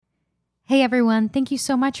Hey everyone, thank you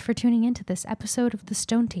so much for tuning into this episode of The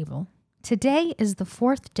Stone Table. Today is the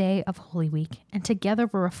fourth day of Holy Week, and together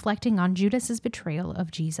we're reflecting on Judas's betrayal of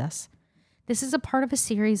Jesus. This is a part of a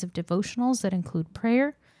series of devotionals that include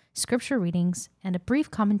prayer, scripture readings, and a brief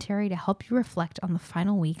commentary to help you reflect on the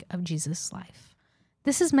final week of Jesus' life.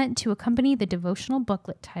 This is meant to accompany the devotional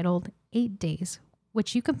booklet titled 8 Days,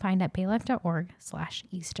 which you can find at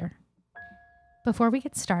baylife.org/Easter. Before we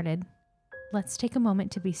get started, let's take a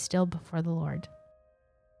moment to be still before the Lord.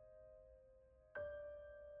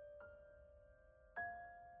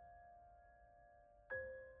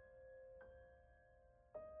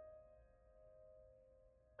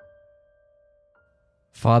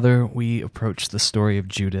 Father, we approach the story of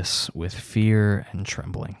Judas with fear and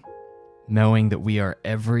trembling, knowing that we are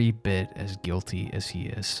every bit as guilty as he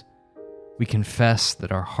is. We confess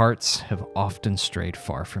that our hearts have often strayed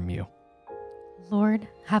far from you. Lord,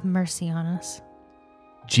 have mercy on us.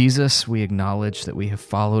 Jesus, we acknowledge that we have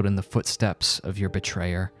followed in the footsteps of your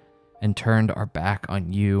betrayer and turned our back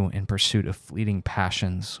on you in pursuit of fleeting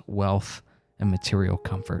passions, wealth, and material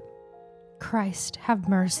comfort. Christ, have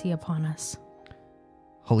mercy upon us.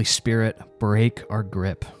 Holy Spirit, break our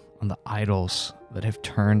grip on the idols that have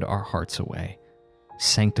turned our hearts away.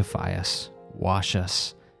 Sanctify us, wash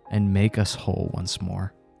us, and make us whole once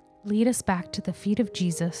more. Lead us back to the feet of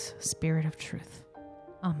Jesus, Spirit of truth.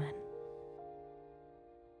 Amen.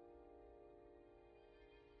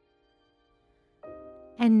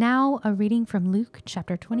 And now a reading from Luke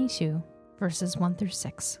chapter 22, verses 1 through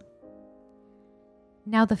 6.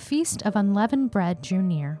 Now the feast of unleavened bread drew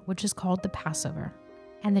near, which is called the Passover.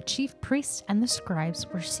 And the chief priests and the scribes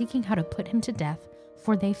were seeking how to put him to death,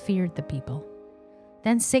 for they feared the people.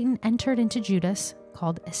 Then Satan entered into Judas,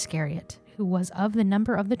 called Iscariot, who was of the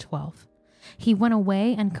number of the 12. He went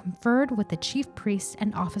away and conferred with the chief priests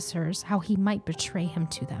and officers how he might betray him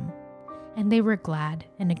to them. And they were glad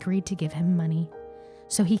and agreed to give him money.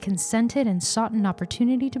 So he consented and sought an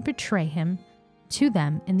opportunity to betray him to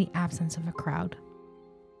them in the absence of a crowd.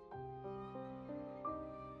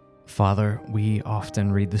 Father, we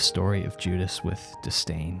often read the story of Judas with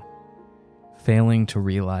disdain, failing to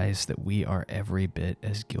realize that we are every bit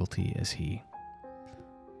as guilty as he.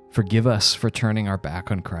 Forgive us for turning our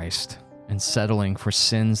back on Christ and settling for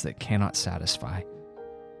sins that cannot satisfy.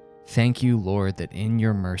 Thank you, Lord, that in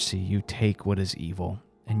your mercy you take what is evil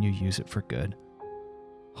and you use it for good.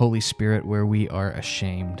 Holy Spirit, where we are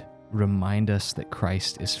ashamed, remind us that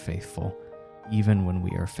Christ is faithful, even when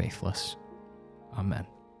we are faithless. Amen.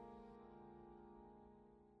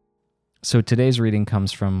 So today's reading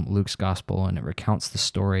comes from Luke's Gospel, and it recounts the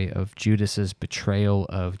story of Judas's betrayal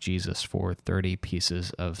of Jesus for 30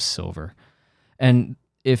 pieces of silver. And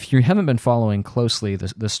if you haven't been following closely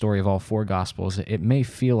the story of all four Gospels, it may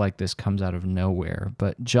feel like this comes out of nowhere,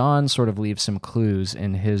 but John sort of leaves some clues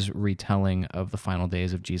in his retelling of the final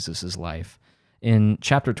days of Jesus' life. In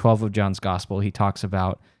chapter 12 of John's Gospel, he talks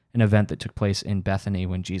about an event that took place in Bethany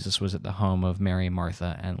when Jesus was at the home of Mary,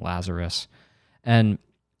 Martha, and Lazarus. And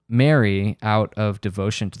Mary, out of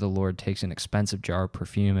devotion to the Lord, takes an expensive jar of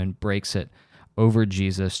perfume and breaks it over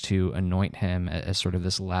Jesus to anoint him as sort of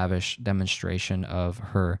this lavish demonstration of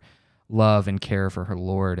her love and care for her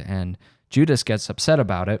Lord. And Judas gets upset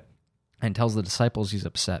about it and tells the disciples he's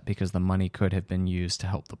upset because the money could have been used to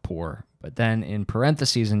help the poor. But then in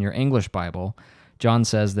parentheses in your English Bible, John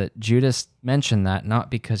says that Judas mentioned that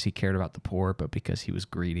not because he cared about the poor, but because he was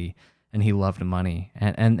greedy and he loved money.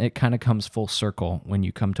 And it kind of comes full circle when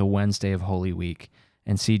you come to Wednesday of Holy Week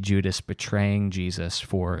and see Judas betraying Jesus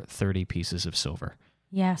for 30 pieces of silver.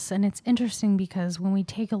 Yes, and it's interesting because when we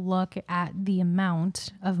take a look at the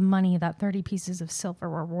amount of money that 30 pieces of silver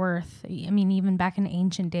were worth, I mean, even back in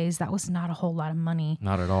ancient days, that was not a whole lot of money.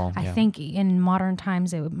 Not at all. I think in modern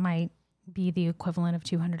times, it might be the equivalent of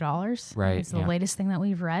 $200. Right. It's the latest thing that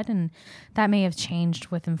we've read, and that may have changed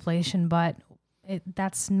with inflation, but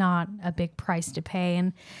that's not a big price to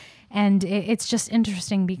pay. And it's just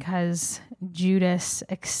interesting because Judas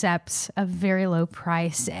accepts a very low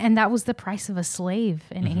price, and that was the price of a slave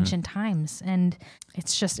in ancient times. And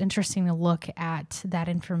it's just interesting to look at that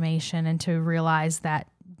information and to realize that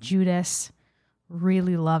Judas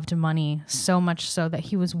really loved money, so much so that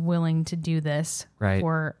he was willing to do this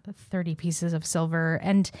for 30 pieces of silver.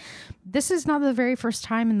 And this is not the very first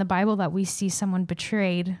time in the Bible that we see someone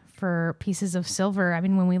betrayed for pieces of silver. I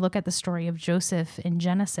mean, when we look at the story of Joseph in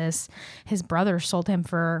Genesis, his brother sold him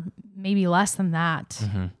for maybe less than that.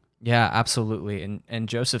 Mm-hmm. Yeah, absolutely. And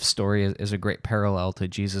Joseph's story is a great parallel to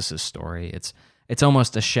Jesus' story. It's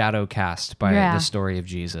almost a shadow cast by the story of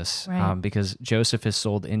Jesus, because Joseph is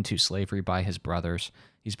sold into slavery by his brothers.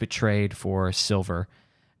 He's betrayed for silver.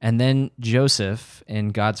 And then Joseph, in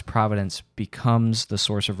God's providence, becomes the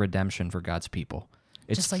source of redemption for God's people.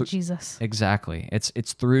 It's just like Jesus. Exactly.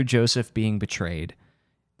 It's through Joseph being betrayed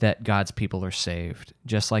that God's people are saved,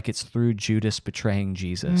 just like it's through Judas betraying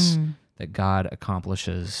Jesus that God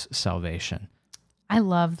accomplishes salvation. I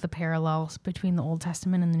love the parallels between the Old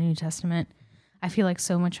Testament and the New Testament. I feel like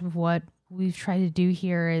so much of what we've tried to do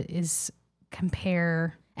here is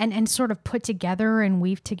compare and sort of put together and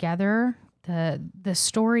weave together the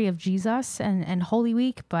story of Jesus and Holy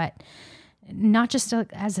Week, but not just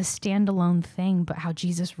as a standalone thing, but how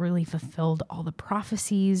Jesus really fulfilled all the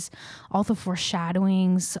prophecies, all the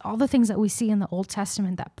foreshadowings, all the things that we see in the Old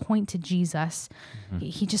Testament that point to Jesus.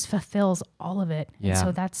 He just fulfills all of it. Yeah. And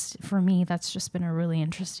so that's, for me, that's just been a really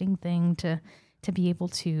interesting thing to be able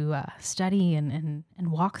to study and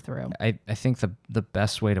walk through. I think the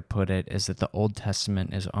best way to put it is that the Old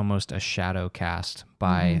Testament is almost a shadow cast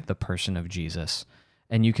by the person of Jesus.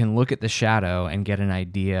 And you can look at the shadow and get an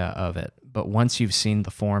idea of it. But once you've seen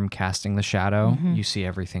the form casting the shadow, you see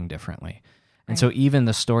everything differently. And so even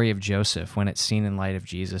the story of Joseph, when it's seen in light of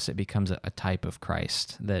Jesus, it becomes a type of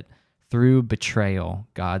Christ, that through betrayal,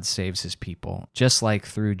 God saves his people. Just like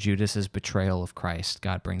through Judas's betrayal of Christ,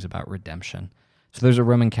 God brings about redemption. So there's a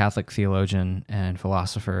Roman Catholic theologian and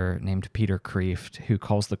philosopher named Peter Kreeft who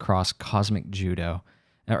calls the cross cosmic judo.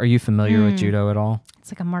 Now, are you familiar with judo at all?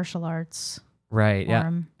 It's like a martial arts. Right,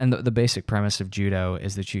 form. yeah. And the basic premise of judo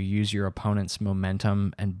is that you use your opponent's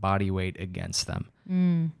momentum and body weight against them.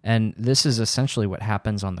 And this is essentially what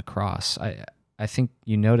happens on the cross. I think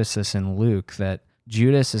you notice this in Luke, that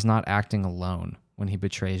Judas is not acting alone when he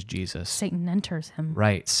betrays Jesus. Satan enters him.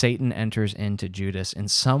 Right. Satan enters into Judas. In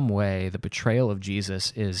some way, the betrayal of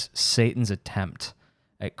Jesus is Satan's attempt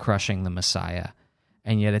at crushing the Messiah.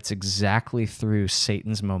 And yet it's exactly through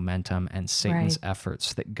Satan's momentum and Satan's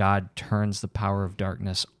efforts that God turns the power of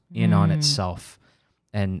darkness in on itself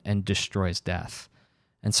and destroys death.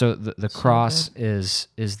 And so the cross is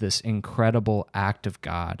this incredible act of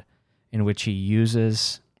God in which he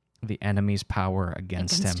uses the enemy's power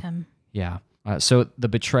against him. Yeah. So the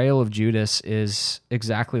betrayal of Judas is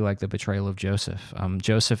exactly like the betrayal of Joseph.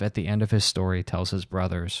 Joseph, at the end of his story, tells his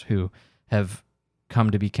brothers who have come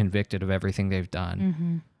to be convicted of everything they've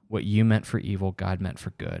done. What you meant for evil, God meant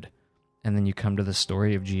for good. And then you come to the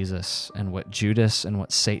story of Jesus, and what Judas and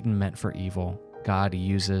what Satan meant for evil, God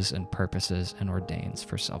uses and purposes and ordains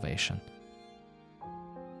for salvation.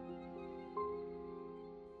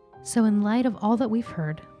 So in light of all that we've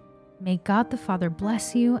heard, may God the Father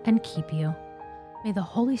bless you and keep you. May the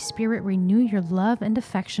Holy Spirit renew your love and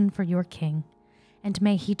affection for your King, and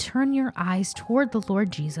may he turn your eyes toward the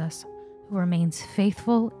Lord Jesus, who remains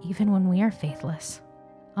faithful even when we are faithless.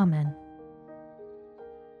 Amen.